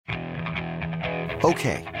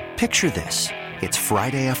Okay, picture this. It's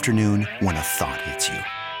Friday afternoon when a thought hits you.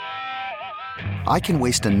 I can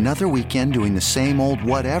waste another weekend doing the same old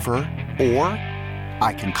whatever, or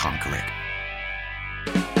I can conquer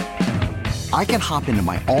it. I can hop into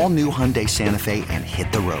my all-new Hyundai Santa Fe and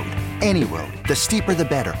hit the road. Any road. The steeper, the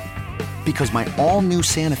better. Because my all-new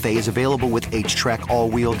Santa Fe is available with H-Track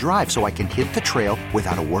all-wheel drive, so I can hit the trail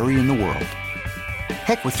without a worry in the world.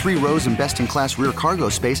 Heck, with 3 rows and best-in-class rear cargo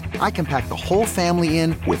space, I can pack the whole family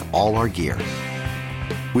in with all our gear.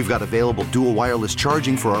 We've got available dual wireless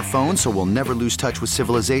charging for our phones, so we'll never lose touch with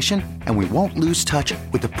civilization, and we won't lose touch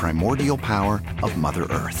with the primordial power of Mother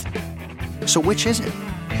Earth. So which is it?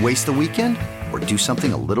 Waste the weekend or do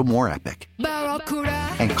something a little more epic?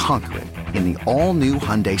 And conquer it in the all-new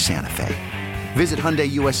Hyundai Santa Fe. Visit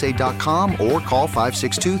HyundaiUSA.com or call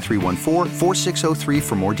 562-314-4603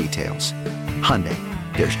 for more details. Hyundai,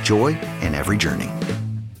 there's joy in every journey.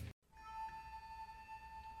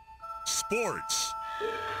 Sports.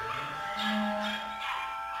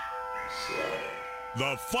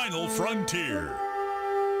 The final frontier.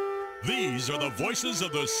 These are the voices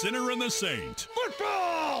of the sinner and the saint.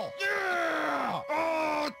 Football! Yeah!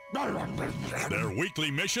 Their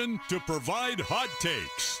weekly mission to provide hot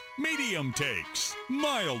takes, medium takes,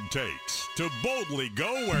 mild takes, to boldly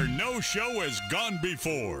go where no show has gone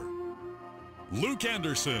before. Luke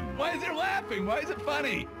Anderson. Why is it laughing? Why is it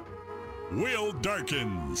funny? Will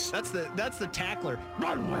Darkins. That's the tackler.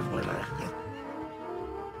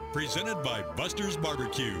 Presented by Buster's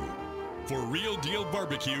Barbecue. For real deal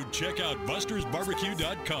barbecue, check out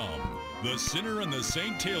bustersbarbecue.com. The Sinner and the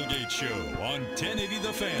Saint Tailgate Show on 1080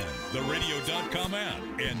 The Fan, the radio.com app,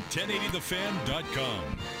 and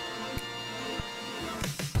 1080thefan.com.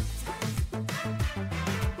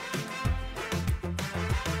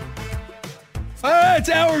 All right, it's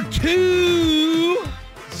hour 2.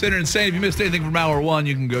 Sinner and Saint. If you missed anything from hour 1,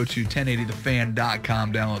 you can go to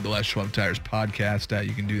 1080thefan.com, download the Les Schwab Tires podcast.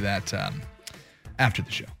 You can do that after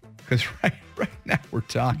the show, because right now we're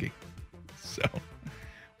talking. So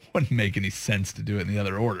wouldn't make any sense to do it in the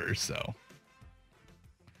other order. So do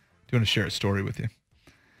you want to share a story with you?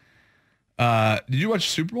 Did you watch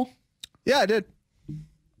the Super Bowl? Yeah, I did.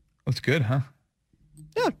 That's good, huh?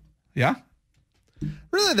 Yeah. Yeah?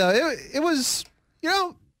 Really, though, it was,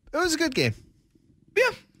 it was a good game. Yeah.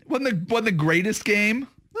 Wasn't the greatest game.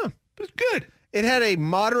 No. It was good. It had a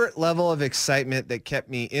moderate level of excitement that kept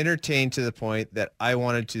me entertained to the point that I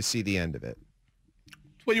wanted to see the end of it.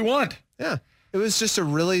 That's what you want. Yeah. It was just a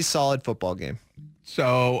really solid football game.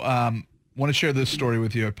 So, want to share this story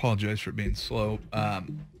with you. I apologize for being slow. How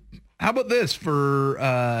about this for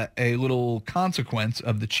a little consequence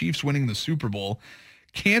of the Chiefs winning the Super Bowl?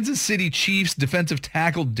 Kansas City Chiefs defensive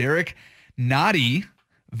tackle Derek Nottie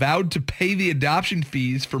vowed to pay the adoption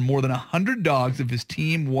fees for more than 100 dogs if his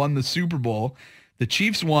team won the Super Bowl. The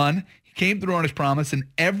Chiefs won. He came through on his promise, and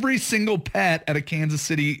every single pet at a Kansas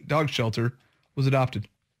City dog shelter was adopted.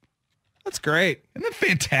 That's great. Isn't that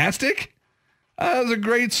fantastic? That was a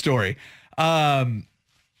great story. Yeah,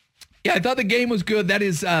 I thought the game was good. That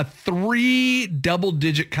is 3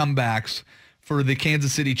 double-digit comebacks for the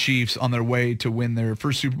Kansas City Chiefs on their way to win their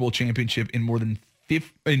first Super Bowl championship in more than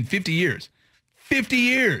 50 years. 50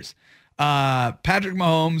 years. Patrick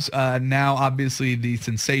Mahomes, now obviously the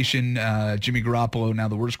sensation. Jimmy Garoppolo, now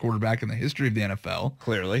the worst quarterback in the history of the NFL.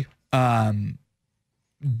 Clearly.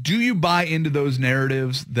 Do you buy into those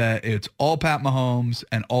narratives that it's all Pat Mahomes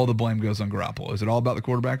and all the blame goes on Garoppolo? Is it all about the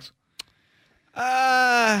quarterbacks?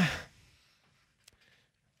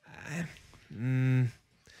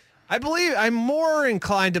 I'm more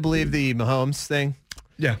inclined to believe the Mahomes thing.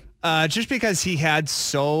 Yeah. Just because he had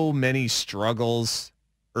so many struggles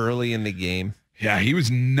early in the game. Yeah, he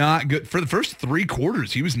was not good. For the first 3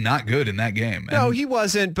 quarters, he was not good in that game. No, he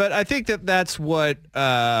wasn't, but I think that's what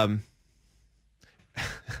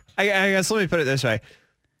I guess let me put it this way.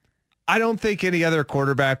 I don't think any other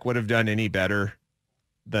quarterback would have done any better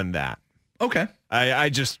than that. Okay. I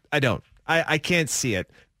don't. I can't see it.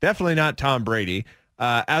 Definitely not Tom Brady.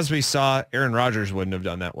 As we saw, Aaron Rodgers wouldn't have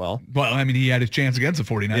done that well. Well, I mean, he had his chance against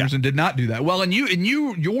the 49ers and did not do that. Well, and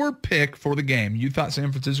your pick for the game, you thought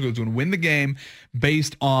San Francisco was going to win the game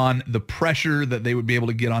based on the pressure that they would be able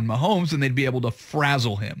to get on Mahomes, and they'd be able to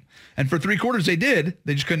frazzle him. And for 3 quarters, they did.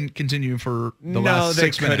 They just couldn't continue for the last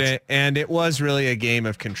 6 minutes. No, they couldn't. And it was really a game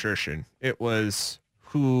of contrition. It was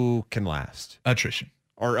who can last. Attrition.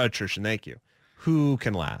 Thank you. Who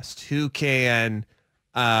can last? Who can...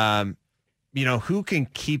 who can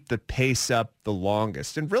keep the pace up the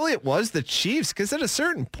longest? And really it was the Chiefs, because at a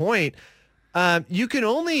certain point, you can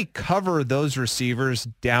only cover those receivers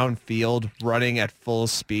downfield running at full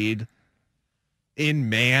speed in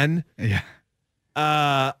man.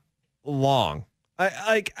 Yeah. Long.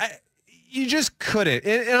 You just couldn't.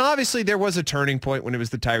 And obviously there was a turning point when it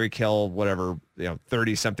was the Tyreek Hill, whatever,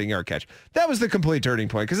 30-something yard catch. That was the complete turning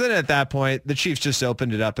point. Because then at that point, the Chiefs just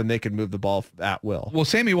opened it up and they could move the ball at will. Well,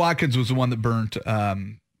 Sammy Watkins was the one that burnt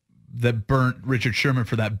Richard Sherman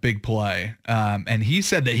for that big play. And he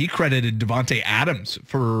said that he credited Devontae Adams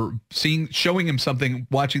for showing him something,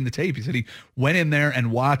 watching the tape. He said he went in there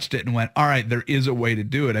and watched it and went, all right, there is a way to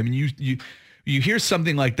do it. I mean, you hear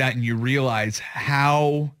something like that and you realize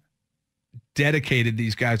how dedicated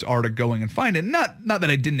these guys are to going and find it. Not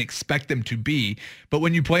that I didn't expect them to be, but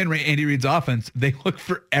when you play in Andy Reid's offense, they look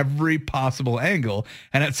for every possible angle.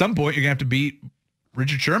 And at some point, you're going to have to beat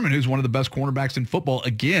Richard Sherman, who's one of the best cornerbacks in football,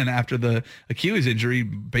 again, after the Achilles injury,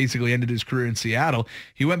 basically ended his career in Seattle.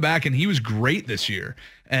 He went back and he was great this year.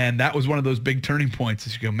 And that was one of those big turning points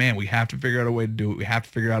as you go, man, we have to figure out a way to do it. We have to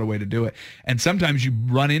figure out a way to do it. And sometimes you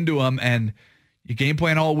run into them and you game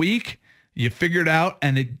plan all week, you figure it out,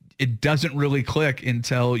 and it doesn't really click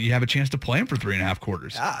until you have a chance to play him for 3.5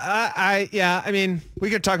 quarters. I mean,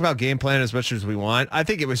 we could talk about game plan as much as we want. I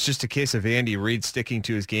think it was just a case of Andy Reid sticking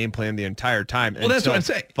to his game plan the entire time. Well, that's what I'm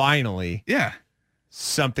saying. Finally,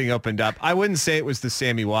 something opened up. I wouldn't say it was the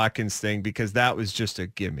Sammy Watkins thing because that was just a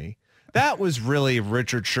gimme. That was really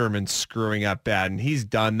Richard Sherman screwing up bad, and he's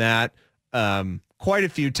done that quite a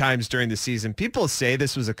few times during the season. People say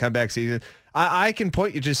this was a comeback season. I can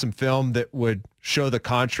point you to some film that would show the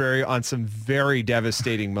contrary on some very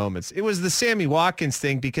devastating moments. It was the Sammy Watkins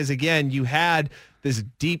thing because, again, you had this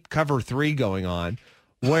deep cover 3 going on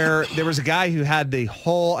where there was a guy who had the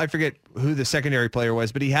whole, I forget who the secondary player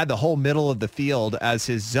was, but he had the whole middle of the field as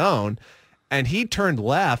his zone, and he turned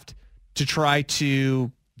left to try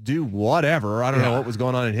to do whatever. I don't know what was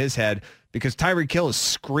going on in his head because Tyreek Hill is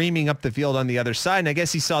screaming up the field on the other side, and I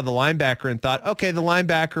guess he saw the linebacker and thought, okay, the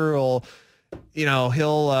linebacker will...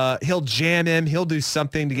 he'll jam him. He'll do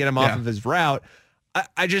something to get him off of his route.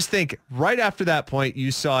 I just think right after that point,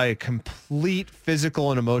 you saw a complete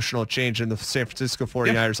physical and emotional change in the San Francisco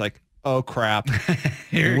 49ers. Like, oh crap,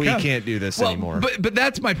 we can't do this anymore. But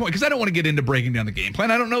that's my point, because I don't want to get into breaking down the game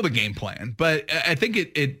plan. I don't know the game plan, but I think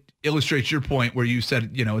it illustrates your point where you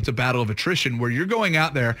said, it's a battle of attrition where you're going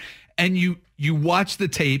out there and you watch the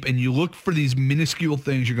tape and you look for these minuscule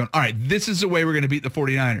things. You're going, all right, this is the way we're going to beat the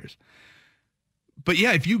 49ers. But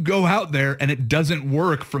yeah, if you go out there and it doesn't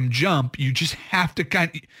work from jump, you just have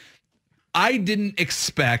to I didn't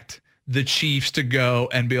expect the Chiefs to go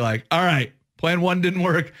and be like, all right, plan 1 didn't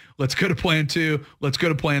work. Let's go to plan 2. Let's go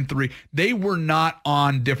to plan 3. They were not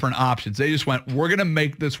on different options. They just went, we're going to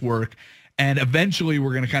make this work. And eventually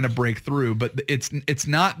we're going to kind of break through. But it's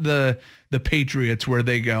not the Patriots where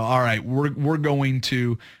they go, all right, we're going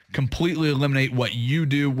to completely eliminate what you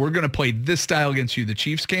do. We're going to play this style against you. The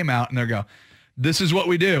Chiefs came out and they go, this is what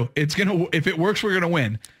we do. If it works, we're going to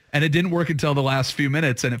win. And it didn't work until the last few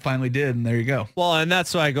minutes, and it finally did, and there you go. Well, and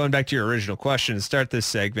that's why, going back to your original question, to start this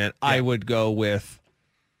segment, I would go with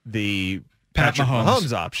the Patrick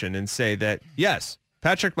Mahomes option and say that, yes,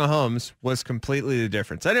 Patrick Mahomes was completely the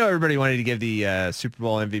difference. I know everybody wanted to give the Super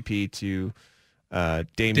Bowl MVP to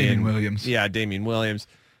Damian Williams. Yeah, Damian Williams.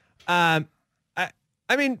 I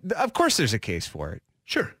mean, of course there's a case for it.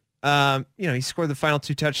 Sure. He scored the final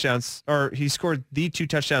 2 touchdowns, or he scored the 2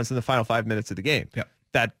 touchdowns in the final 5 minutes of the game. Yeah.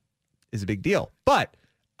 That is a big deal. But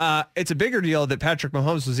it's a bigger deal that Patrick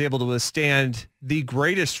Mahomes was able to withstand the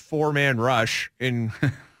greatest 4-man rush in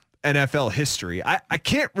NFL history. I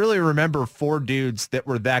can't really remember 4 dudes that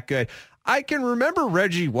were that good. I can remember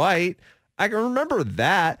Reggie White. I can remember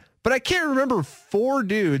that, but I can't remember 4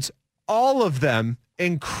 dudes, all of them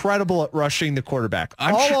incredible at rushing the quarterback,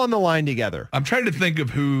 on the line together. I'm trying to think of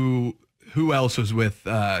who else was with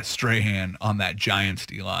Strahan on that Giants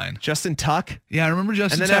D-line. Justin Tuck. Yeah, I remember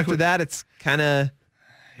Justin Tuck. And then after that, it's kind of...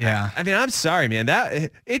 Yeah. I mean, I'm sorry, man.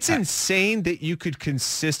 It's insane that you could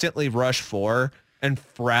consistently rush 4 and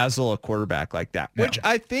frazzle a quarterback like that, which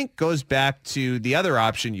I think goes back to the other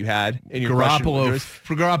option you had in your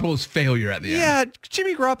Garoppolo's failure at the end. Yeah,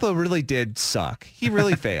 Jimmy Garoppolo really did suck. He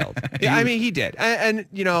really failed. Yeah, I mean, he did. And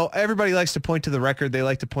everybody likes to point to the record. They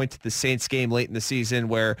like to point to the Saints game late in the season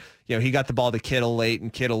where, he got the ball to Kittle late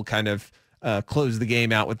and Kittle kind of closed the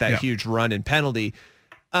game out with that huge run and penalty.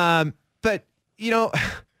 But,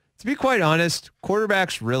 to be quite honest,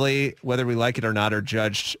 quarterbacks really, whether we like it or not, are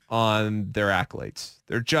judged on their accolades.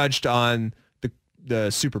 They're judged on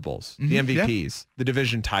the Super Bowls, the MVPs, the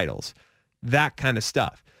division titles, that kind of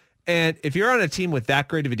stuff. And if you're on a team with that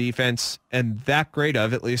great of a defense and that great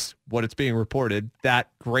of, at least what it's being reported,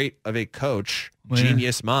 that great of a coach,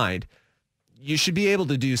 genius mind, you should be able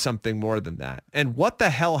to do something more than that. And what the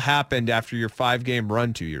hell happened after your 5-game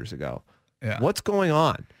run 2 years ago? Yeah. What's going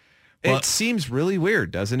on? Well, it seems really weird,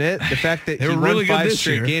 doesn't it? The fact that he won really 5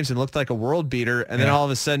 straight games and looked like a world beater, and then all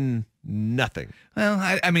of a sudden, nothing. Well,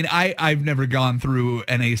 I mean, I've never gone through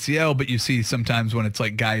an ACL, but you see sometimes when it's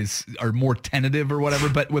like guys are more tentative or whatever.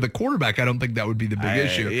 But with a quarterback, I don't think that would be the big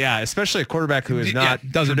issue. Yeah, especially a quarterback who is not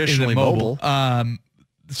isn't traditionally mobile.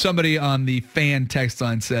 Somebody on the fan text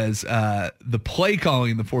line says the play calling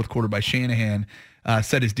in the fourth quarter by Shanahan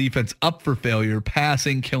set his defense up for failure,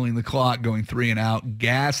 passing, killing the clock, going 3 and out,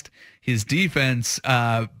 gassed his defense.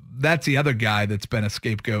 That's the other guy that's been a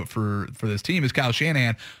scapegoat for this team is Kyle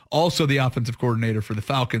Shanahan, also the offensive coordinator for the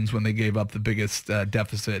Falcons when they gave up the biggest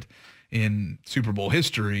deficit in Super Bowl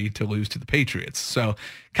history to lose to the Patriots. So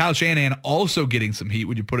Kyle Shanahan also getting some heat.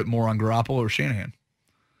 Would you put it more on Garoppolo or Shanahan?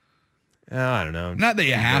 I don't know. Not that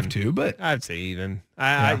you have to, but I'd say even.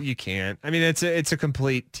 You can't. I mean, it's a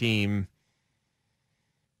complete team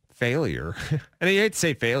failure. And I hate to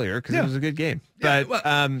say failure because it was a good game. But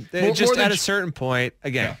just at a certain point,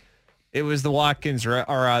 again, it was the Watkins, or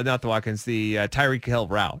not the Watkins, the Tyreek Hill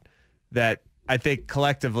route that I think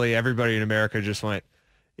collectively everybody in America just went,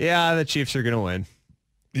 yeah, the Chiefs are going to win.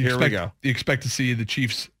 Here we go. You expect to see the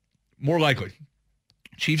Chiefs, more likely,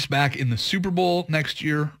 Chiefs back in the Super Bowl next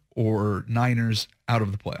year or Niners out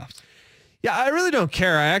of the playoffs? Yeah, I really don't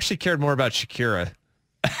care. I actually cared more about Shakira.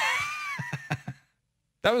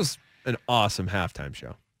 That was an awesome halftime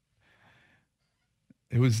show.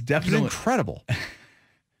 It was definitely incredible.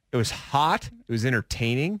 It was hot. It was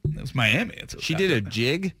entertaining. It was Miami. She did a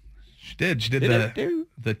jig. She did. She did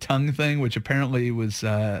the tongue thing, which apparently was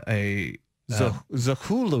a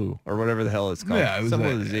Zahulu or whatever the hell it's called. Yeah, it was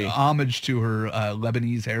an homage to her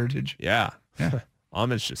Lebanese heritage. Yeah.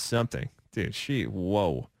 Homage to something. Dude,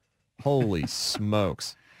 whoa. Holy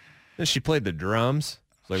smokes. Then she played the drums.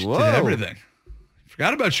 She did everything.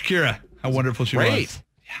 Forgot about Shakira. How wonderful she was.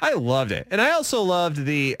 I loved it. And I also loved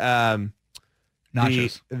the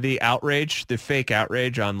nachos. The outrage, the fake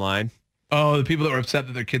outrage online. Oh, the people that were upset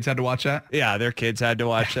that their kids had to watch that? Yeah, their kids had to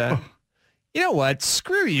watch that. You know what?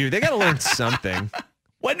 Screw you. They got to learn something.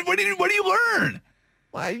 What do you learn?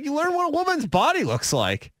 Well, you learn what a woman's body looks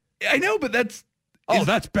like. I know, but that's...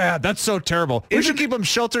 that's bad. That's so terrible. We should keep them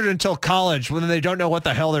sheltered until college when they don't know what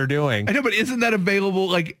the hell they're doing. I know, but isn't that available?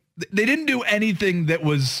 Like, they didn't do anything that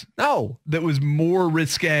was more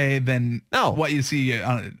risque than what you see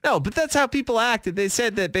on it. No, but that's how people acted. They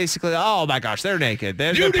said that basically, oh my gosh, they're naked.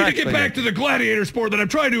 You need to get back to the gladiator sport that I'm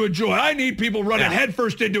trying to enjoy. I need people running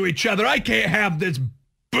headfirst into each other. I can't have this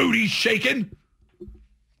booty shaking.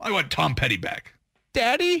 I want Tom Petty back.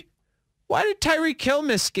 Daddy, why did Tyreek Hill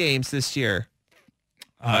miss games this year?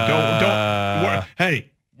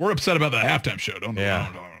 Hey, we're upset about the halftime show. Don't.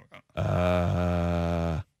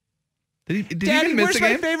 Did Daddy, he miss where's a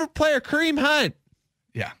game? My favorite player, Kareem Hunt?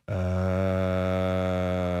 Yeah.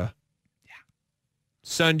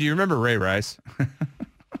 Son, do you remember Ray Rice?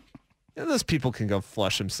 Those people can go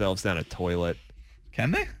flush themselves down a toilet.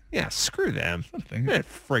 Can they? Yeah, screw them. That's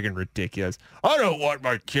friggin' ridiculous. I don't want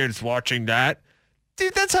my kids watching that.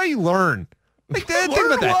 Dude, that's how you learn. Like, think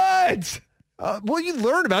about that. What? You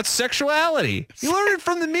learn about sexuality. You learn it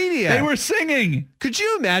from the media. They were singing. Could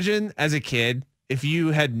you imagine as a kid if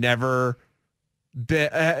you had never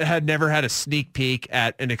had a sneak peek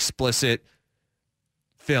at an explicit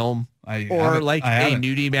film a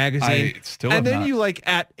nudie magazine? And then you like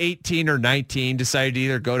at 18 or 19 decided to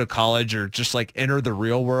either go to college or just like enter the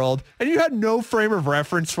real world and you had no frame of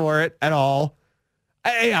reference for it at all.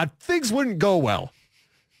 Things wouldn't go well.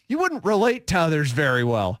 You wouldn't relate to others very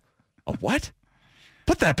well. A what?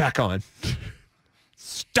 Put that back on.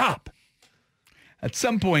 Stop. At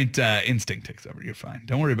some point, instinct takes over. You're fine.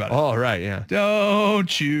 Don't worry about it. Oh, right, yeah.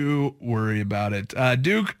 Don't you worry about it.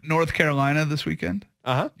 Duke, North Carolina this weekend.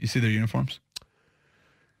 Uh-huh. You see their uniforms?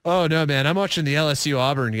 Oh, no, man. I'm watching the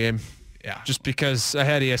LSU-Auburn game. Yeah. Just because I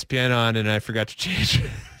had ESPN on and I forgot to change it.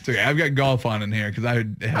 It's okay. I've got golf on in here because I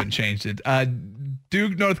haven't changed it.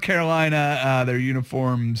 Duke, North Carolina, their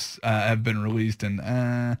uniforms have been released,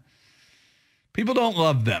 and people don't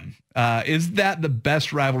love them. Is that the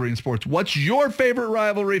best rivalry in sports? What's your favorite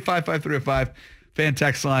rivalry? 55305. Fan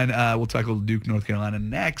text line. We'll talk a little Duke, North Carolina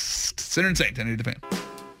next. Sinner and Saint, 1080 The Fan.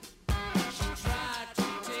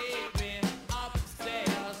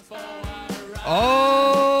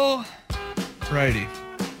 All righty.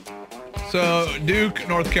 So, Duke,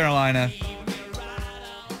 North Carolina.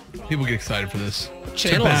 People get excited for this. What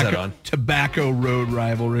channel is that on? Tobacco Road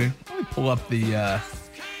rivalry. Let me pull up the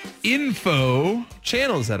info.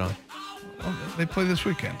 Channel is that on? Well, they play this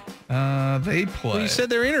weekend. They play. Well, you said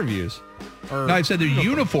they're interviews. Or, No, I said their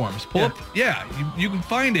uniforms. Pull up. Yeah, you can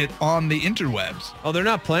find it on the interwebs. Oh, they're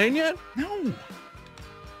not playing yet? No.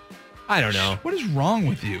 I don't know. What is wrong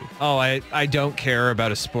with you? Oh, I don't care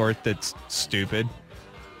about a sport that's stupid.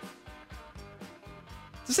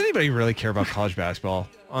 Does anybody really care about college basketball?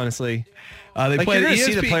 Honestly, They play you're going to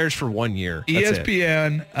see the players for 1 year. That's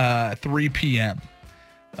ESPN, 3 p.m.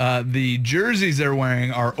 The jerseys they're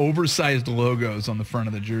wearing are oversized logos on the front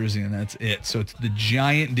of the jersey, and that's it. So it's the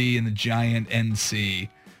giant D and the giant NC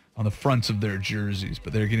on the fronts of their jerseys,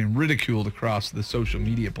 but they're getting ridiculed across the social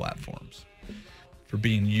media platforms for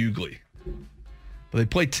being ugly. But they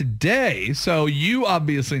play today, so you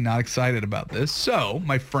obviously not excited about this. So,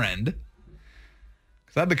 my friend,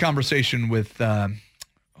 because I had the conversation with,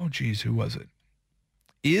 who was it?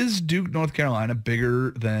 Is Duke, North Carolina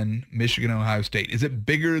bigger than Michigan, Ohio State? Is it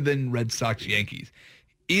bigger than Red Sox, Yankees?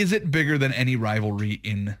 Is it bigger than any rivalry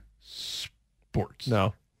in sports?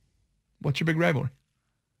 No. What's your big rivalry?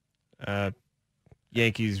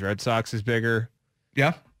 Yankees, Red Sox is bigger.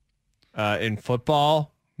 Yeah. In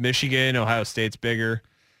football, Michigan, Ohio State's bigger.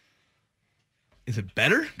 Is it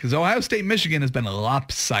better? Because Ohio State, Michigan has been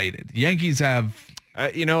lopsided. Yankees have...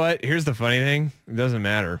 You know what? Here's the funny thing. It doesn't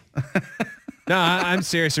matter. No, I'm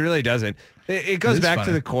serious. It really doesn't. It goes back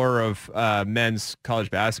to the core of men's college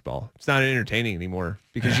basketball. It's not entertaining anymore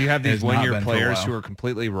because you have these one-year players who are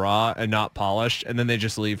completely raw and not polished, and then they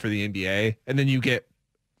just leave for the NBA. And then you get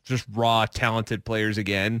just raw, talented players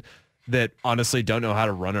again that honestly don't know how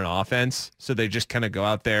to run an offense. So they just kind of go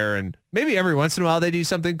out there and maybe every once in a while they do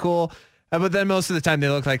something cool. But then most of the time they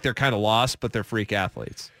look like they're kind of lost, but they're freak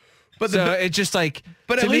athletes. But it's just like,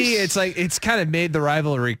 to me, it's like, it's kind of made the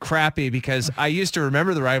rivalry crappy because I used to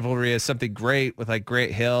remember the rivalry as something great with like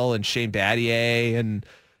Grant Hill and Shane Battier, and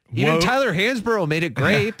even Tyler Hansborough made it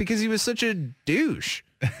great because he was such a douche.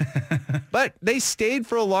 But they stayed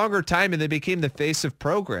for a longer time and they became the face of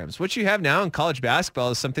programs. What you have now in college basketball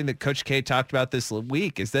is something that Coach K talked about this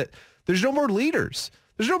week, is that there's no more leaders.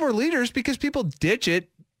 There's no more leaders because people ditch it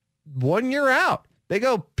 1 year out. They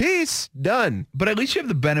go, peace, done. But at least you have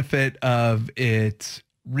the benefit of it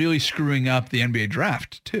really screwing up the NBA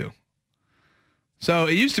draft, too. So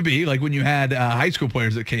it used to be like when you had high school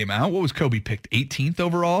players that came out. What was Kobe picked? 18th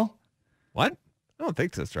overall? What? I don't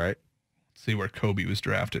think that's right. Let's see where Kobe was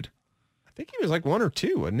drafted. I think he was like 1 or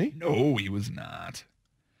 2, wasn't he? No, he was not.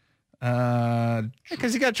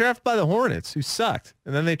 Because he got drafted by the Hornets, who sucked.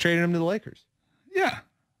 And then they traded him to the Lakers. Yeah.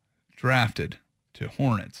 Drafted to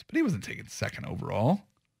Hornets, but he wasn't taken second overall.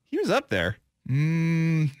 He was up there.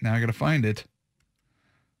 Now I got to find it.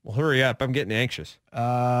 Well, hurry up. I'm getting anxious.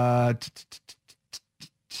 Oh,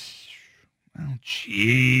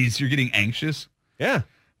 jeez. You're getting anxious? Yeah.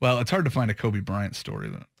 Well, it's hard to find a Kobe Bryant story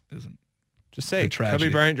that isn't. Just say Kobe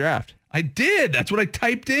Bryant draft. I did. That's what I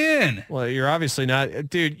typed in. Well, you're obviously not.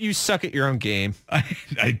 Dude, you suck at your own game.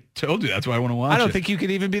 I told you. That's why I want to watch it. I don't think you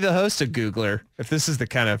could even be the host of Googler if this is the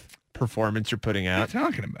kind of performance you're putting out. What are you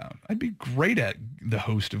talking about? I'd be great at the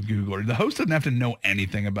host of Googler. The host doesn't have to know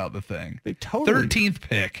anything about the thing. They totally 13th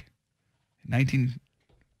pick.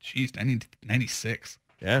 1996.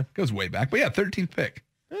 Yeah. Goes way back. But yeah, 13th pick.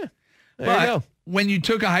 Yeah. There you go. When you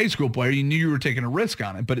took a high school player, you knew you were taking a risk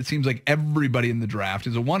on it, but it seems like everybody in the draft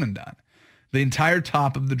is a one and done. The entire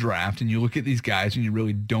top of the draft, and you look at these guys and you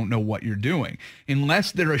really don't know what you're doing.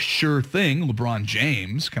 Unless they're a sure thing, LeBron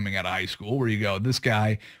James coming out of high school, where you go, this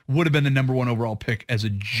guy would have been the number 1 overall pick as a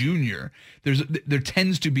junior. There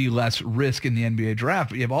tends to be less risk in the NBA draft,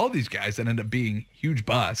 but you have all these guys that end up being huge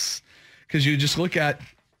busts because you just look at,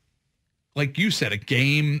 like you said, a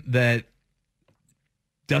game that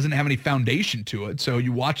doesn't have any foundation to it. So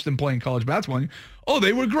you watch them playing college basketball and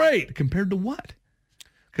they were great. Compared to what?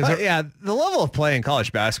 Yeah, the level of play in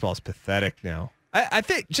college basketball is pathetic now. I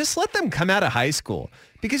think just let them come out of high school,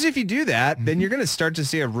 because if you do that, then you're going to start to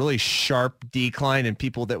see a really sharp decline in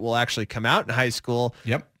people that will actually come out in high school.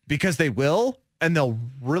 Yep. Because they will, and they'll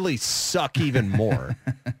really suck even more.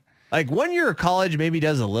 Like 1 year of college maybe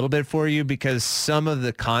does a little bit for you because some of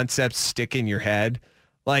the concepts stick in your head.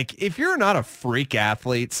 Like if you're not a freak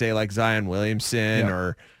athlete, say like Zion Williamson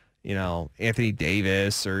or, Anthony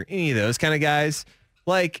Davis or any of those kind of guys,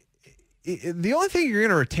 like the only thing you're going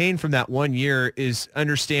to retain from that 1 year is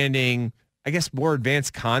understanding, I guess, more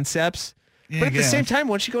advanced concepts. Yeah, but at the same time,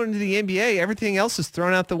 once you go into the NBA, everything else is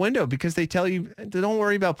thrown out the window because they tell you, don't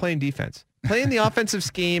worry about playing defense. Play in the offensive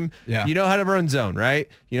scheme. Yeah. You know how to run zone, right?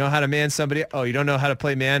 You know how to man somebody. Oh, you don't know how to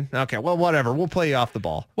play man? Okay, well, whatever. We'll play you off the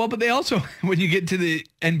ball. Well, but they also, when you get to the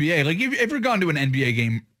NBA, like if you've ever gone to an NBA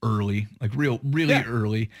game early, like really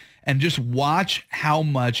early, and just watch how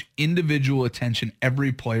much individual attention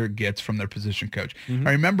every player gets from their position coach. Mm-hmm.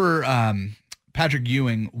 I remember Patrick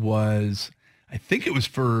Ewing was, I think it was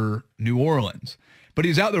for New Orleans, but he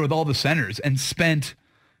was out there with all the centers and spent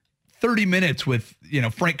 30 minutes with,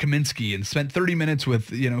 Frank Kaminsky, and spent 30 minutes with,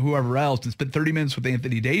 whoever else, and spent 30 minutes with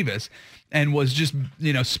Anthony Davis, and was just,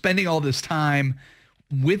 spending all this time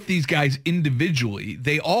with these guys individually.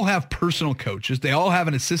 They all have personal coaches. They all have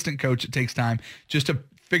an assistant coach that takes time just to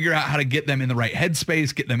figure out how to get them in the right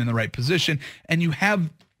headspace, get them in the right position. And you have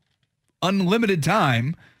unlimited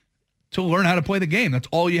time to learn how to play the game. That's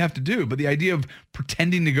all you have to do. But the idea of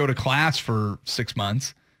pretending to go to class for 6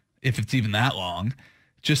 months, if it's even that long,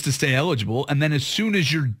 just to stay eligible, and then as soon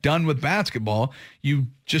as you're done with basketball, you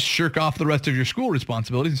just shirk off the rest of your school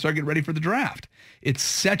responsibilities and start getting ready for the draft. It's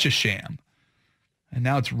such a sham. And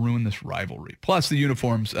now it's ruined this rivalry. Plus the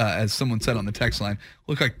uniforms, as someone said on the text line,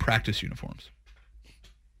 look like practice uniforms.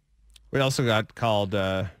 We also got called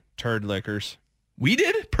turd lickers. We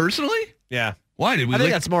did? Personally? Yeah. Why did we I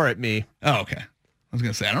think that's more at me. Oh, okay. I was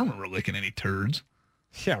going to say, I don't remember licking any turds.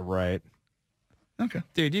 Yeah, right. Okay.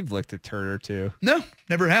 Dude, you've licked a turd or two. No,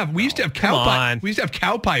 never have. We used to have come cow pie. on. We used to have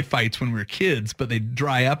cow pie fights when we were kids, but they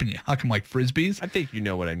dry up and you huck them like Frisbees. I think you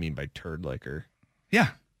know what I mean by turd licker. Yeah.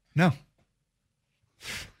 No.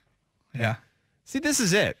 Yeah. See, this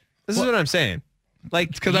is it. This is what I'm saying.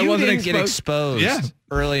 Like, because I wasn't didn't get exposed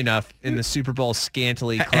early enough in the Super Bowl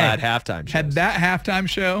scantily clad halftime shows. Had that halftime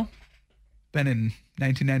show been in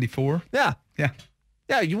 1994? Yeah. Yeah.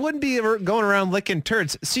 Yeah, you wouldn't be ever going around licking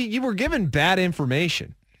turds. See, you were given bad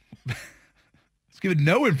information. It's given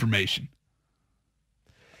no information.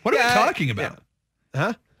 What are we talking about? Yeah.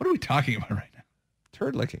 Huh? What are we talking about right now?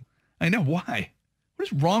 Turd licking. I know. Why? What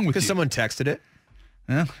is wrong with you? Because someone texted it.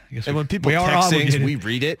 Well, I guess and when people text things, we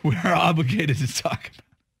read it. We are obligated to talk about it.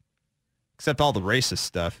 Except all the racist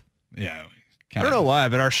stuff. Yeah. I don't know why,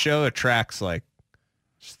 but our show attracts like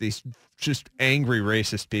just these just angry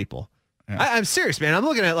racist people. Yeah. I'm serious, man. I'm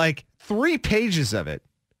looking at like 3 pages of it.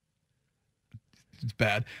 It's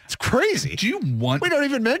bad. It's crazy. Do you want... We don't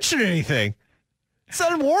even mention anything. It's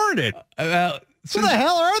unwarranted. Who the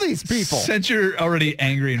hell are these people? Since you're already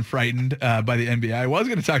angry and frightened by the NBA, I was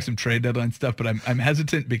going to talk some trade deadline stuff, but I'm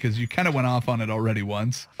hesitant because you kind of went off on it already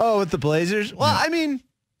once. Oh, with the Blazers? Well, I mean,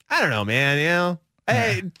 I don't know, man.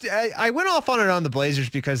 I went off on it on the Blazers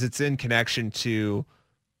because it's in connection to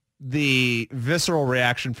the visceral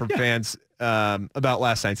reaction from fans about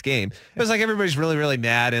last night's game. It was like everybody's really, really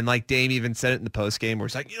mad, and like Dame even said it in the post game where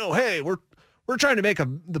it's like, hey, we're trying to make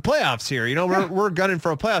the playoffs here. We're gunning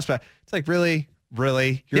for a playoff spot. It's like, really,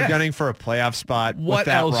 you're gunning for a playoff spot with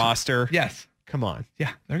that roster? Yes. Come on.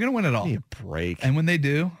 Yeah, they're gonna win it all. Give me a break. And when they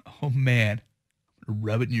do, oh man,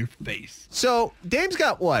 rub it in your face. So Dame's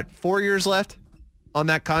got what, 4 years left on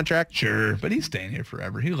that contract? Sure, but he's staying here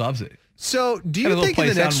forever. He loves it. So do you think in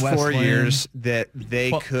the next 4 years that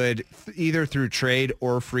they could either through trade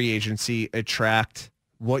or free agency attract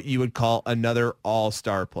what you would call another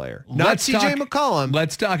all-star player? Not CJ McCollum.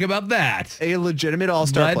 Let's talk about that. A legitimate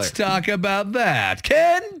all-star player. Let's talk about that.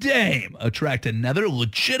 Can Dame attract another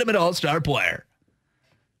legitimate all-star player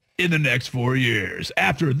in the next 4 years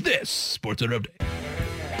after this Sports Center update?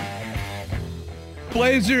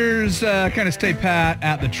 Blazers kind of stay pat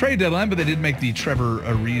at the trade deadline, but they did make the Trevor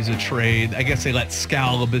Ariza trade. I guess they let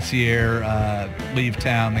Skal Labissiere leave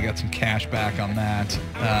town. They got some cash back on that.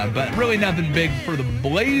 But really nothing big for the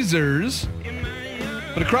Blazers.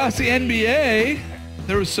 But across the NBA,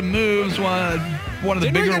 there was some moves. One of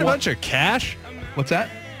the bigger ones. We get a bunch of cash? What's that?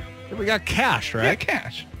 We got cash, right? Yeah,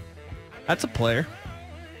 cash. That's a player.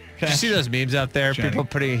 Cash. Did you see those memes out there? Johnny. People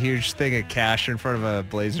putting a huge thing of cash in front of a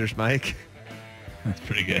Blazers mic. That's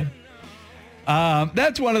pretty good.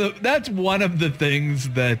 That's one of the things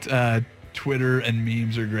that Twitter and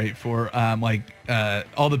memes are great for.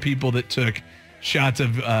 All the people that took shots of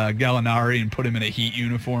Gallinari and put him in a Heat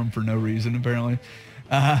uniform for no reason, apparently.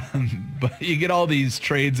 But you get all these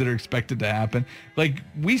trades that are expected to happen. Like,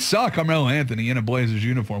 we saw Carmelo Anthony in a Blazers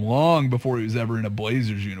uniform long before he was ever in a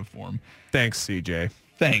Blazers uniform. Thanks, CJ.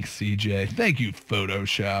 Thank you,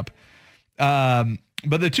 Photoshop.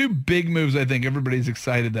 But the two big moves, I think everybody's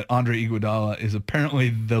excited that Andre Iguodala is apparently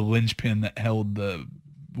the linchpin that held the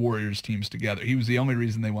Warriors teams together. He was the only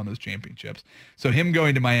reason they won those championships. So him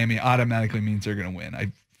going to Miami automatically means they're going to win.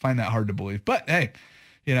 I find that hard to believe. But hey,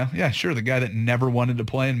 sure, the guy that never wanted to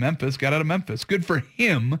play in Memphis got out of Memphis. Good for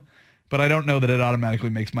him. But I don't know that it automatically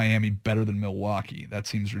makes Miami better than Milwaukee. That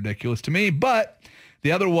seems ridiculous to me. But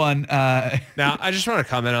the other one... now, I just want to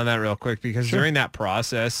comment on that real quick because during that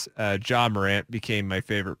process, Ja Morant became my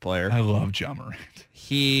favorite player. I love Ja Morant.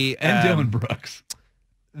 And Dylan Brooks.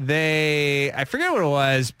 I forget what it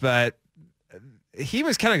was, but he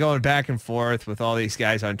was kind of going back and forth with all these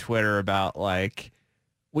guys on Twitter about like,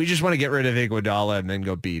 we just want to get rid of Iguodala and then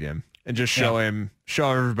go beat him and just show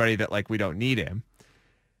everybody that like we don't need him.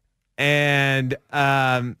 And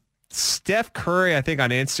Steph Curry, I think on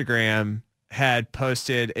Instagram, had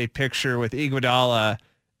posted a picture with Iguodala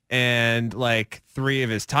and like 3 of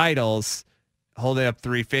his titles, holding up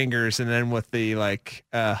 3 fingers, and then with the like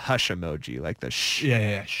hush emoji, like the shh.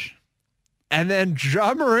 Yeah. And then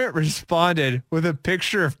Ja Morant responded with a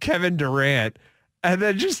picture of Kevin Durant, and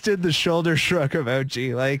then just did the shoulder shrug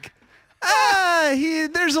emoji, like,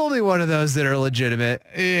 there's only one of those that are legitimate.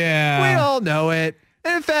 Yeah, we all know it.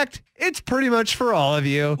 And in fact, it's pretty much for all of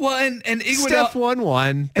you. Well, and Iguodala, Steph won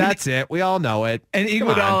 1. That's it. We all know it. And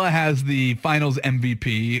Iguodala has the Finals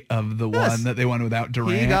MVP of the one that they won without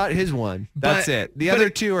Durant. He got his one. That's it. The other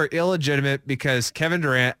 2 are illegitimate because Kevin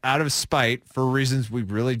Durant, out of spite, for reasons we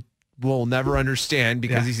really will never understand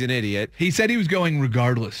because he's an idiot. He said he was going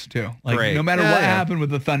regardless, too. Like, no matter what happened with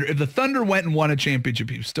the Thunder. If the Thunder went and won a championship,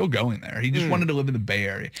 he was still going there. He just wanted to live in the Bay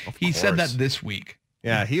Area. He said that this week.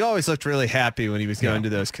 Yeah, he always looked really happy when he was going to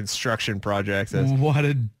those construction projects. What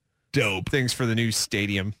a dope. Things for the new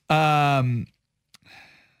stadium. Oh,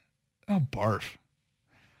 barf.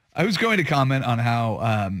 I was going to comment on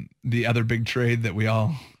how the other big trade that we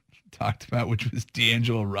all talked about, which was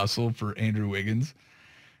D'Angelo Russell for Andrew Wiggins,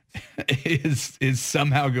 is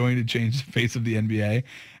somehow going to change the face of the NBA.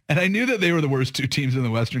 And I knew that they were the worst 2 teams in the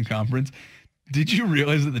Western Conference. Did you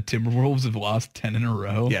realize that the Timberwolves have lost 10 in a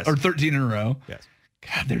row? Yes. Or 13 in a row? Yes.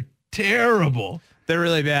 God, they're terrible. They're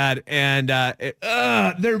really bad. And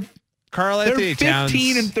they're Karl Anthony Towns.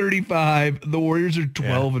 15 and 35. The Warriors are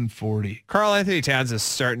 12 and 40. Karl Anthony Towns is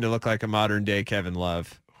starting to look like a modern day Kevin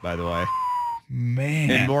Love, by the way. Man.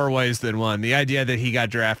 In more ways than one. The idea that he got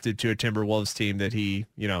drafted to a Timberwolves team that he,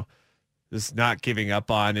 is not giving up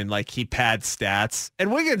on, and like he pads stats.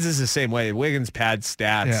 And Wiggins is the same way. Wiggins pads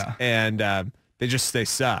stats and they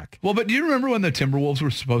suck. Well, but do you remember when the Timberwolves were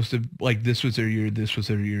supposed to, like, this was their year, this was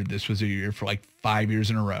their year, this was their year for like 5 years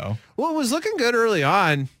in a row? Well, it was looking good early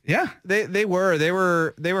on. Yeah. They were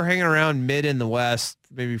hanging around mid in the West,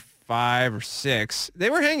 maybe 5 or 6. They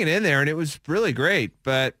were hanging in there and it was really great.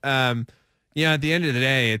 But, at the end of the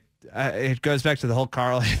day, it goes back to the whole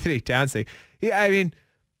Karl Anthony Towns thing.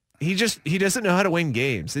 He doesn't know how to win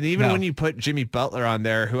games. And even when you put Jimmy Butler on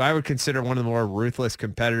there, who I would consider one of the more ruthless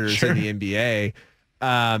competitors in the NBA,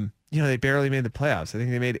 they barely made the playoffs. I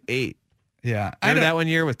think they made 8. Yeah. Remember that one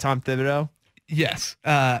year with Tom Thibodeau? Yes.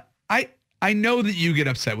 I know that you get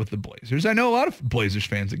upset with the Blazers. I know a lot of Blazers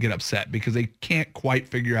fans that get upset because they can't quite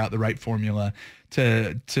figure out the right formula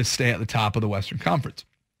to stay at the top of the Western Conference.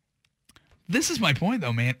 This is my point,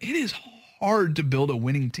 though, man. It is hard to build a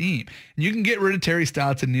winning team. And you can get rid of Terry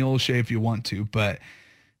Stotts and Neil O'Shea if you want to, but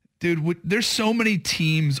dude, there's so many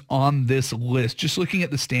teams on this list, just looking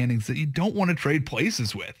at the standings, that you don't want to trade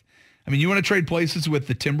places with. I mean, you want to trade places with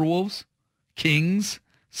the Timberwolves, Kings,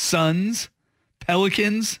 Suns,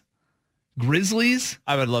 Pelicans, Grizzlies.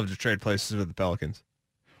 I would love to trade places with the Pelicans.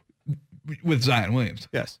 With Zion Williams.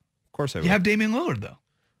 Yes, of course I would. You have Damian Lillard, though.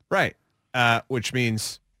 Right. Which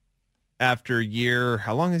means after a year,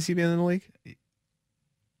 how long has he been in the league?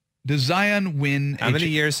 Does Zion win? How many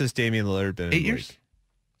years has Damian Lillard been in the league? 8 years?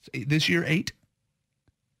 This year, 8?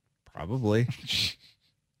 Probably.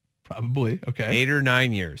 Probably. Okay. 8 or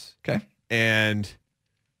 9 years. Okay. And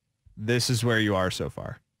this is where you are so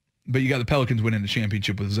far. But you got the Pelicans winning the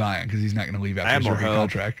championship with Zion because he's not going to leave after his rookie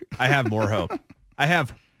contract. I have more hope. I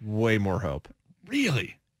have way more hope.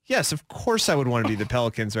 Really? Yes, of course I would want to be the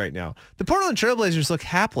Pelicans right now. The Portland Trailblazers look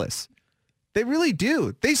hapless. They really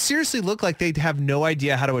do. They seriously look like they have no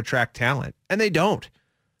idea how to attract talent, and they don't.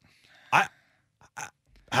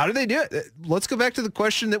 How do they do it? Let's go back to the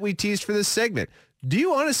question that we teased for this segment. Do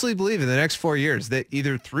you honestly believe in the next 4 years that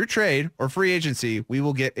either through trade or free agency, we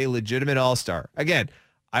will get a legitimate all-star? Again,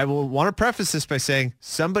 I will want to preface this by saying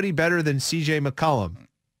somebody better than CJ McCollum.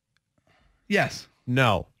 Yes.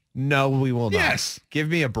 No, we will not. Yes. Give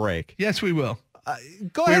me a break. Yes, we will.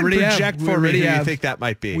 Go ahead and project for me who you think that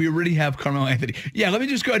might be. We already have Carmelo Anthony. Yeah, let me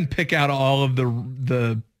just go ahead and pick out all of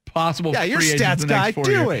the possible free agents. Yeah, you're stats guy.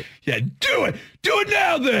 Do it. Yeah, do it. Do it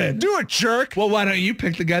now then. Do it, jerk. Well, why don't you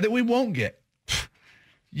pick the guy that we won't get?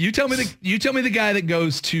 You tell me the guy that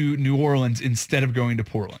goes to New Orleans instead of going to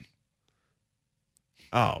Portland.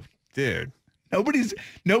 Oh, dude. Nobody's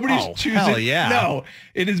choosing. Hell yeah. No,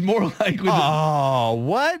 it is more likely.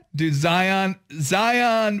 What? Dude,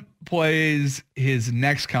 Zion plays his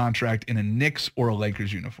next contract in a Knicks or a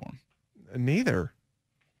Lakers uniform. Neither.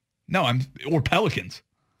 No, or Pelicans.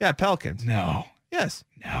 Yeah, Pelicans. No. Yes.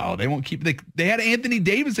 No, they won't keep. They had Anthony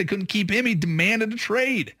Davis. They couldn't keep him. He demanded a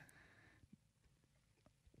trade.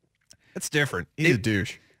 That's different. He's a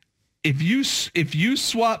douche. If you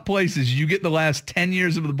swap places, you get the last 10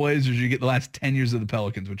 years of the Blazers, you get the last 10 years of the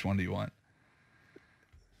Pelicans. Which one do you want?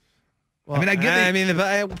 Well,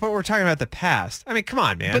 but we're talking about the past. I mean, come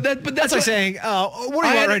on, man. But that's like saying, what do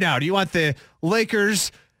you want right now? Do you want the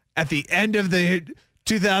Lakers at the end of the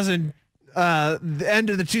 2000s,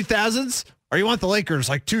 or you want the Lakers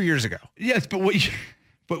like 2 years ago? Yes, but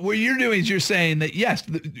what you're doing is you're saying that yes,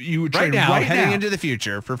 you would trade heading into the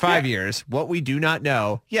future for 5 years. What we do not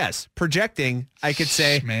know. Yes, projecting. I could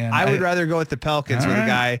say I would rather go with the Pelicans with a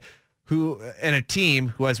guy who and a team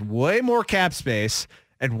who has way more cap space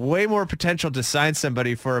and way more potential to sign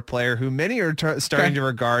somebody for a player who many are starting to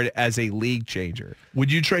regard as a league changer.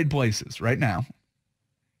 Would you trade places right now?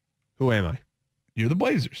 Who am I? You're the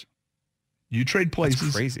Blazers. You trade places.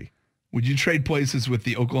 That's crazy. Would you trade places with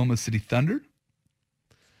the Oklahoma City Thunder?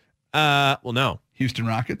 Well, no. Houston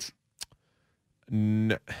Rockets?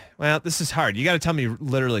 No. Well, this is hard. You got to tell me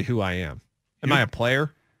literally who I am. Am I a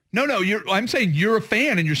player? No. I'm saying you're a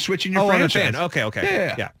fan and you're switching your franchise. I'm a fan.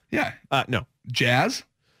 Okay. Yeah. No. Jazz?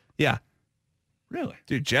 Yeah. Really?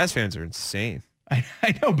 Dude, Jazz fans are insane. I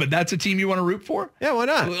know, but that's a team you want to root for? Yeah, why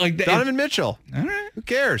not? Like Donovan Mitchell. All right. Who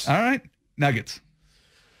cares? All right. Nuggets.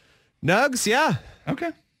 Nugs, yeah. Okay.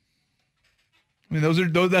 I mean, that's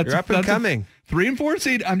You're up and coming. 3 and 4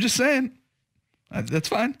 seed. I'm just saying. That's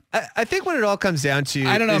fine. I think when it all comes down to,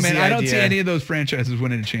 I don't know, man. I don't see any of those franchises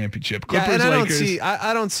winning a championship. Clippers, and Lakers.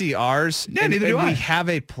 I don't see ours. Yeah, neither do I. We have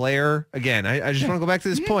a player again. I just want to go back to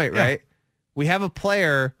this point, right? We have a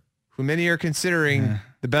player who many are considering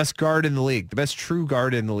the best guard in the league, the best true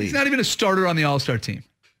guard in the league. He's not even a starter on the All-Star team.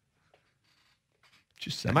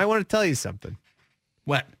 Just saying. I might want to tell you something.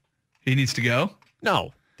 What? He needs to go?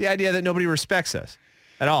 No. The idea that nobody respects us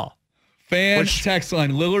at all. Fans text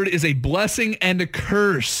line, Lillard is a blessing and a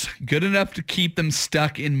curse. Good enough to keep them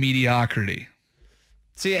stuck in mediocrity.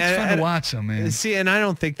 See, it's fun to watch them, man. See, and I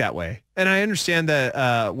don't think that way. And I understand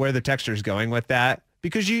that where the texter's going with that,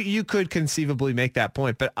 because you could conceivably make that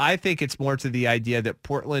point. But I think it's more to the idea that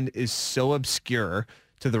Portland is so obscure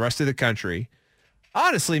to the rest of the country.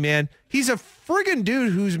 Honestly, man, he's a friggin'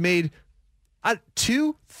 dude who's made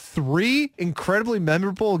 2, 3 incredibly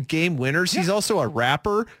memorable game winners. He's also a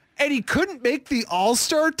rapper. And he couldn't make the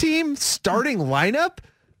all-star team starting lineup?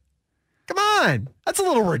 Come on. That's a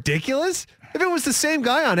little ridiculous. If it was the same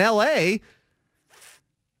guy on LA,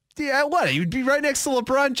 you'd be right next to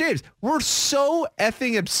LeBron James. We're so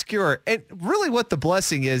effing obscure. And really what the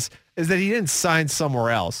blessing is that he didn't sign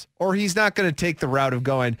somewhere else. Or he's not going to take the route of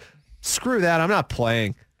going, screw that, I'm not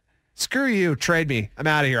playing. Screw you, trade me. I'm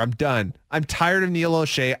out of here. I'm done. I'm tired of Neil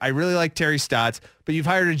O'Shea. I really like Terry Stotts, but you've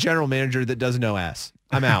hired a general manager that does no ass.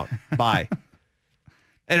 I'm out. Bye.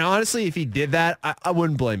 And honestly, if he did that, I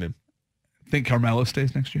wouldn't blame him. Think Carmelo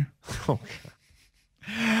stays next year? Oh,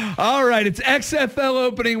 God. All right, it's XFL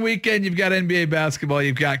opening weekend. You've got NBA basketball.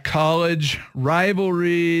 You've got college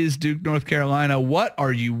rivalries, Duke, North Carolina. What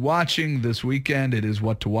are you watching this weekend? It is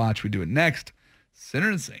What to Watch. We do it next. Sinner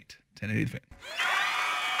and Saint, 1080 The Fan.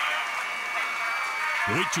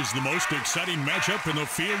 Which is the most exciting matchup in the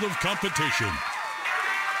field of competition?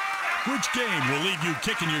 Which game will leave you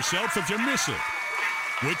kicking yourself if you miss it?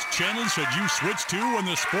 Which channel should you switch to when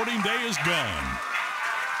the sporting day is gone?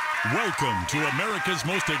 Welcome to America's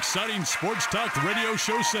most exciting sports talk radio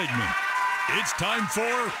show segment. It's time for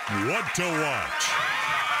What to Watch.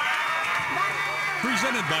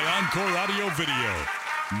 Presented by Encore Audio Video.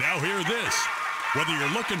 Now hear this. Whether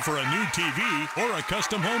you're looking for a new TV or a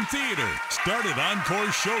custom home theater, start at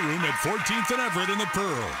Encore's showroom at 14th and Everett in the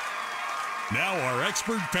Pearl. Now our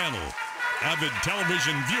expert panel, avid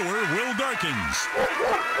television viewer Will Darkins,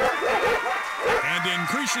 and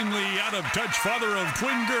increasingly out-of-touch father of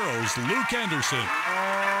twin girls Luke Anderson,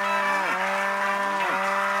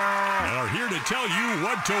 are here to tell you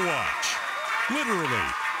what to watch. Literally,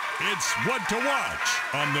 it's What to Watch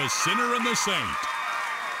on The Sinner and the Saint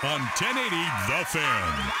on 1080 The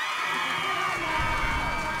Fan.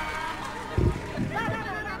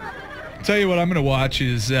 Tell you what I'm going to watch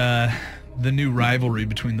is the new rivalry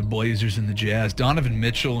between the Blazers and the Jazz. Donovan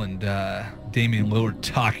Mitchell and Damian Lillard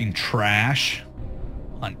talking trash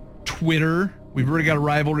on Twitter. We've already got a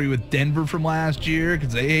rivalry with Denver from last year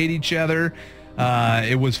because they hate each other.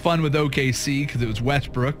 It was fun with OKC because it was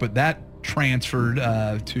Westbrook, but that transferred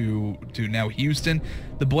to now Houston.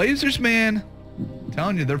 The Blazers, man, I'm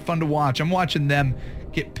telling you, they're fun to watch. I'm watching them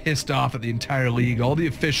get pissed off at the entire league, all the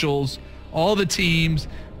officials, all the teams.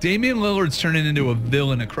 Damian Lillard's turning into a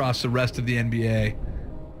villain across the rest of the NBA.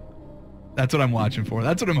 That's what I'm watching for.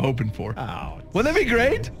 That's what I'm hoping for. Oh, Wouldn't that be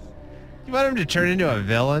great? you want him to turn into a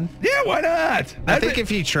villain? Yeah, why not? I think if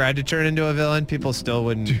he tried to turn into a villain, people still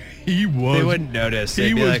wouldn't. He was. They wouldn't notice.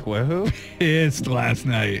 They'd be like, "Whoa, pissed last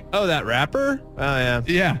night. oh, that rapper? Oh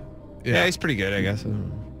yeah, Yeah. he's pretty good, I guess."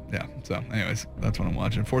 Yeah. So, anyways, that's what I'm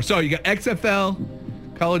watching for. So you got XFL,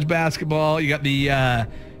 college basketball. You got the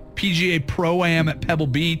PGA Pro-Am at Pebble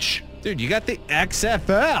Beach. Dude, you got the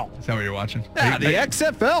XFL. Is that what you're watching? Yeah, the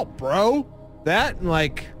XFL, bro. That and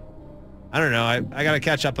like, I don't know. I got to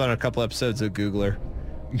catch up on a couple episodes of Googler.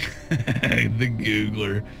 The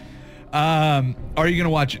Googler. Are you gonna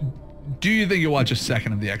watch? Do you think you'll watch a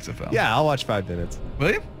second of the XFL? Yeah, I'll watch 5 minutes.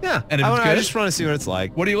 Will you? Yeah, And if it's I good? just want to see what it's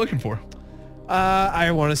like. What are you looking for? I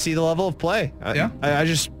want to see the level of play. I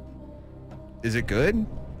just, is it good?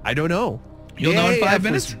 I don't know. You'll The know in 5 AAF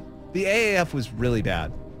minutes? The AAF was really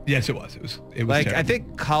bad. Yes, it was. It was Like, terrible. I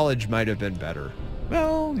think college might have been better.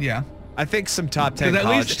 Well, yeah. I think some top 10 'Cause at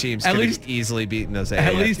college least- teams at could least- have easily beaten those AAF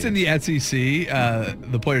At least in teams. the SEC,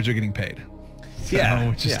 the players are getting paid. So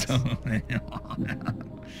Yeah, just yes.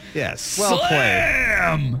 Yes. Well played.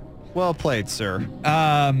 Slam! Well played, sir.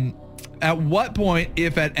 At what point,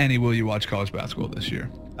 if at any, will you watch college basketball this year?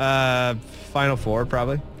 Final Four,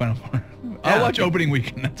 probably. Final Four. I'll watch opening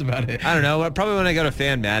weekend. That's about it. I don't know. Probably when I go to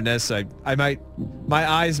Fan Madness, I might, my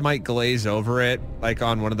eyes might glaze over it, like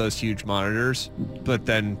on one of those huge monitors, but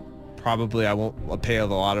then probably I won't pay a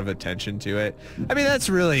lot of attention to it. I mean, that's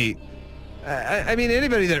really, I mean,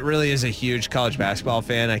 anybody that really is a huge college basketball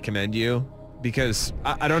fan, I commend you, because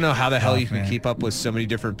I don't know how the hell you can keep up with so many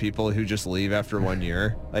different people who just leave after 1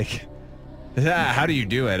 year. Like, how do you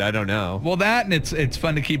do it? I don't know. Well, that, and it's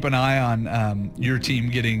fun to keep an eye on your team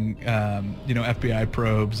getting FBI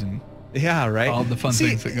probes and Yeah, right. all the fun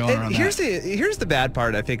things that go on around here's that. here's the bad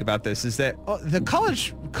part I think about this is that the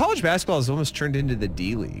college basketball has almost turned into the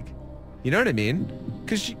D League. You know what I mean?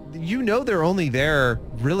 Because they're only there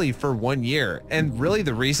really for 1 year, and really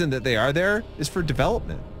the reason that they are there is for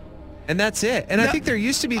development, and that's it. And I think there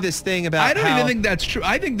used to be this thing about I don't even think that's true.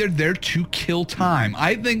 I think they're there to kill time.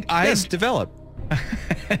 I think develop.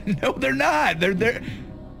 No, they're not. They're there.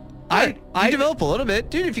 I develop a little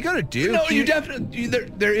bit, dude. If you go to Duke, no, you definitely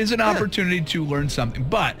there is an opportunity to learn something.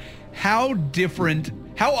 But how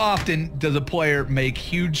often does a player make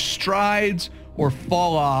huge strides or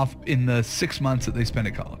fall off in the 6 months that they spend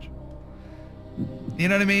at college? You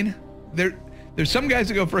know what I mean? There's some guys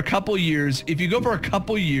that go for a couple years. If you go for a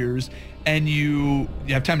couple years and you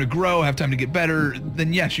have time to grow, have time to get better,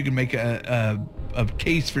 then yes, you can make a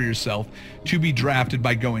case for yourself to be drafted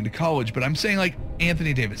by going to college. But I'm saying like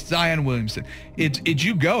Anthony Davis, Zion Williamson, it's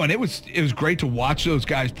you go, and it was great to watch those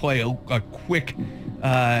guys play a quick,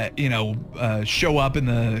 show up in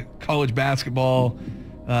the college basketball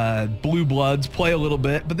blue bloods, play a little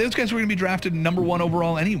bit. But those guys were going to be drafted number 1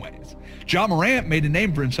 overall anyways. Ja Morant made a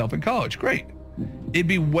name for himself in college. Great. It'd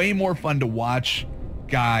be way more fun to watch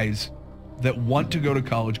guys that want to go to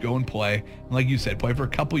college, go and play. And like you said, play for a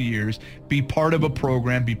couple years, be part of a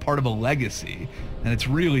program, be part of a legacy. And it's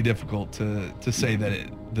really difficult to say that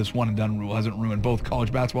this one and done rule hasn't ruined both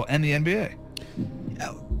college basketball and the NBA.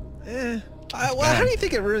 How do you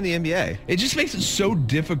think it ruined the NBA? It just makes it so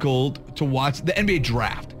difficult to watch the NBA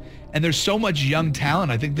draft. And there's so much young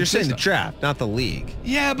talent. I think You're saying the draft, not the league.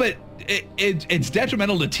 Yeah, but it's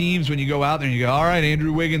detrimental to teams when you go out there and you go, all right,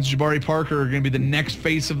 Andrew Wiggins, Jabari Parker are going to be the next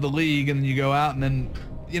face of the league, and then you go out and then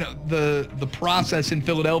the process in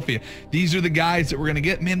Philadelphia. These are the guys that we're going to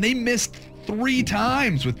get. Man, they missed 3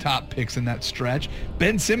 times with top picks in that stretch.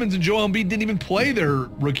 Ben Simmons and Joel Embiid didn't even play their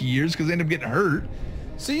rookie years because they ended up getting hurt.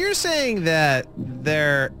 So you're saying that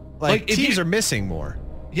they're like teams are missing more?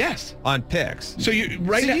 Yes. On picks. So do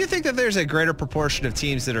you think that there's a greater proportion of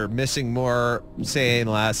teams that are missing more, say, in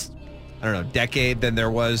the last, decade than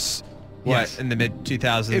there was, in the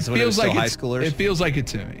mid-2000s when it was still high schoolers? It feels like it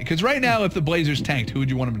to me. Because right now, if the Blazers tanked, who would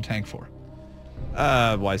you want them to tank for?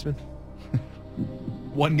 Wiseman.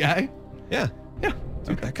 One guy? Yeah. Yeah.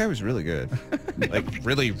 Dude, that guy was really good. Like,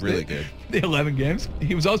 really, really good. The 11 games.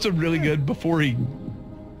 He was also really good before he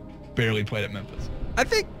barely played at Memphis. I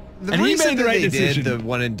think the and reason he made the that right they decision. did the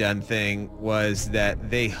one and done thing was that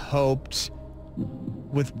they hoped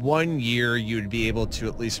with 1 year you'd be able to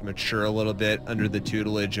at least mature a little bit under the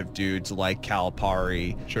tutelage of dudes like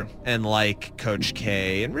Calipari, sure, and like Coach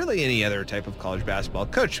K, and really any other type of college basketball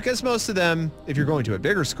coach, because most of them, if you're going to a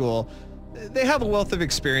bigger school, they have a wealth of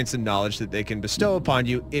experience and knowledge that they can bestow upon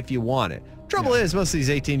you if you want it. Trouble is, most of these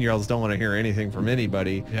 18-year-olds don't want to hear anything from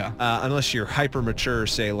anybody, unless you're hyper mature,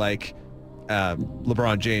 say like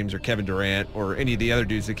LeBron James or Kevin Durant or any of the other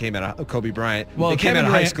dudes that came out of Kobe Bryant. Well, they came out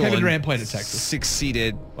of high school. Kevin Durant played at Texas.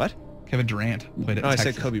 Succeeded. What? Kevin Durant played at No, I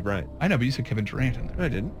Texas. said Kobe Bryant. I know, but you said Kevin Durant in there. No, I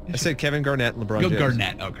didn't. I said Kevin Garnett and LeBron Go James.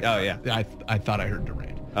 Garnett. Okay. Oh, yeah. I thought I heard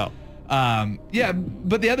Durant. Oh. Yeah,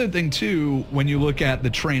 but the other thing too, when you look at the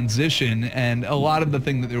transition, and a lot of the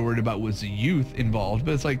thing that they were worried about was the youth involved,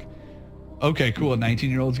 but it's like, okay, cool, a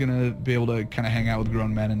 19-year-old's gonna be able to kind of hang out with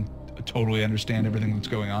grown men and totally understand everything that's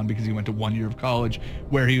going on because he went to 1 year of college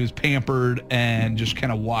where he was pampered and just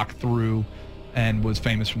kind of walked through and was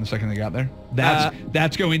famous from the second they got there.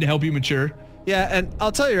 That's going to help you mature. Yeah, and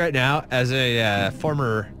I'll tell you right now, as a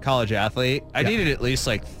former college athlete, I needed at least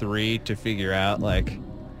like 3 to figure out like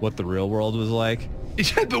what the real world was like.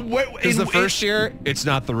 Because the first year, it's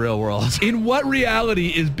not the real world. In what reality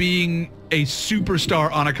is being a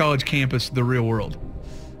superstar on a college campus the real world?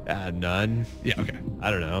 None. Yeah, okay. I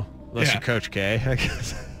don't know. Unless you're Coach K, I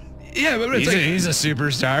guess. Yeah, but he's a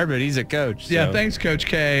superstar, but he's a coach. So. Yeah, thanks, Coach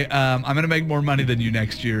K. I'm going to make more money than you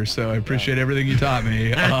next year, so I appreciate everything you taught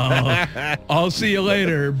me. I'll see you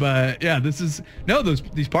later. But yeah, these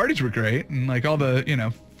parties were great, and like all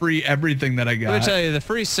the free everything that I got. Let me tell you, the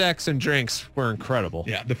free sex and drinks were incredible.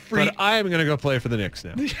 Yeah, the free. But I am going to go play for the Knicks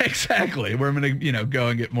now. Exactly. Where I'm going to go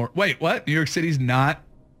and get more. Wait, what? New York City's not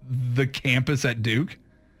the campus at Duke?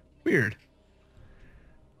 Weird.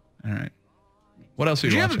 All right. What else are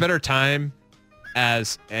you watching? Did you have a better time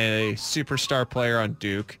as a superstar player on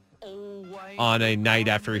Duke on a night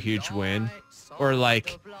after a huge win, or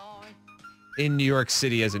like in New York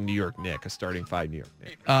City as a New York Knick, a starting 5 New York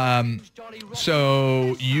Knick?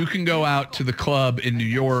 So you can go out to the club in New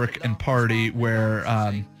York and party where,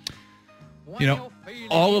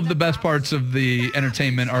 all of the best parts of the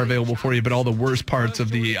entertainment are available for you, but all the worst parts of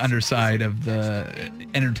the underside of the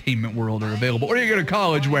entertainment world are available. Or you go to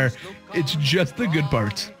college where it's just the good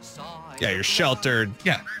parts. Yeah, you're sheltered.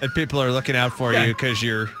 Yeah. And people are looking out for you because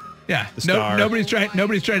you're the star. Nobody's trying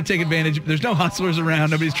to take advantage. There's no hustlers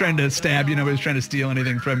around. Nobody's trying to stab you. Nobody's trying to steal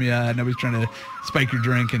anything from you. Nobody's trying to spike your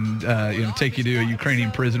drink and take you to a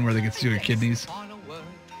Ukrainian prison where they can steal your kidneys.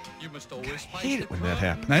 I hate it when that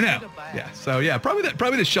happens. I know. Yeah. So yeah, probably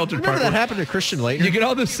the sheltered part. Remember that happened to Christian Laettner? You get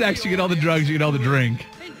all the sex, you get all the drugs, you get all the drink,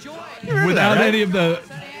 without that, right? any of the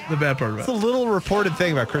bad part about it. It's a little reported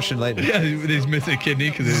thing about Christian Laettner. Yeah, he's missing a kidney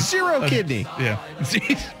because zero kidney. Yeah,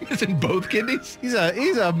 he's missing both kidneys. He's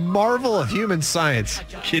a marvel of human science.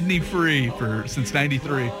 Kidney free since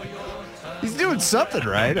 '93. He's doing something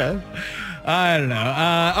right. Huh? I don't know.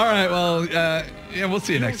 All right, well, we'll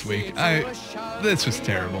see you next week. This was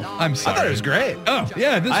terrible. I'm sorry. I thought it was great. Oh,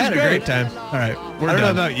 yeah, this was great. I had a great time. All right, we're done. I don't know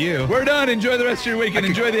about you. We're done. Enjoy the rest of your week and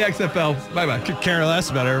enjoy the XFL. Bye-bye. Could care less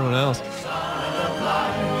about everyone else.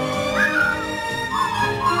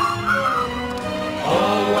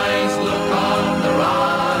 Always look on the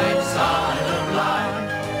right side of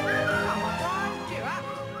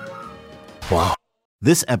life. Wow.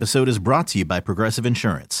 This episode is brought to you by Progressive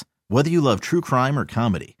Insurance. Whether you love true crime or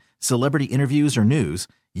comedy, celebrity interviews or news,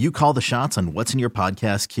 you call the shots on what's in your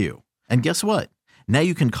podcast queue. And guess what? Now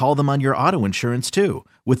you can call them on your auto insurance too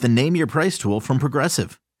with the Name Your Price tool from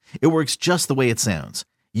Progressive. It works just the way it sounds.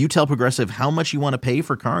 You tell Progressive how much you want to pay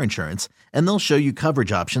for car insurance, and they'll show you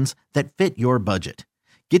coverage options that fit your budget.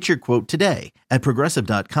 Get your quote today at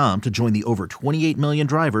Progressive.com to join the over 28 million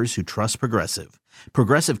drivers who trust Progressive.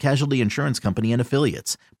 Progressive Casualty Insurance Company and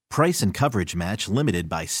Affiliates. Price and coverage match limited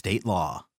by state law.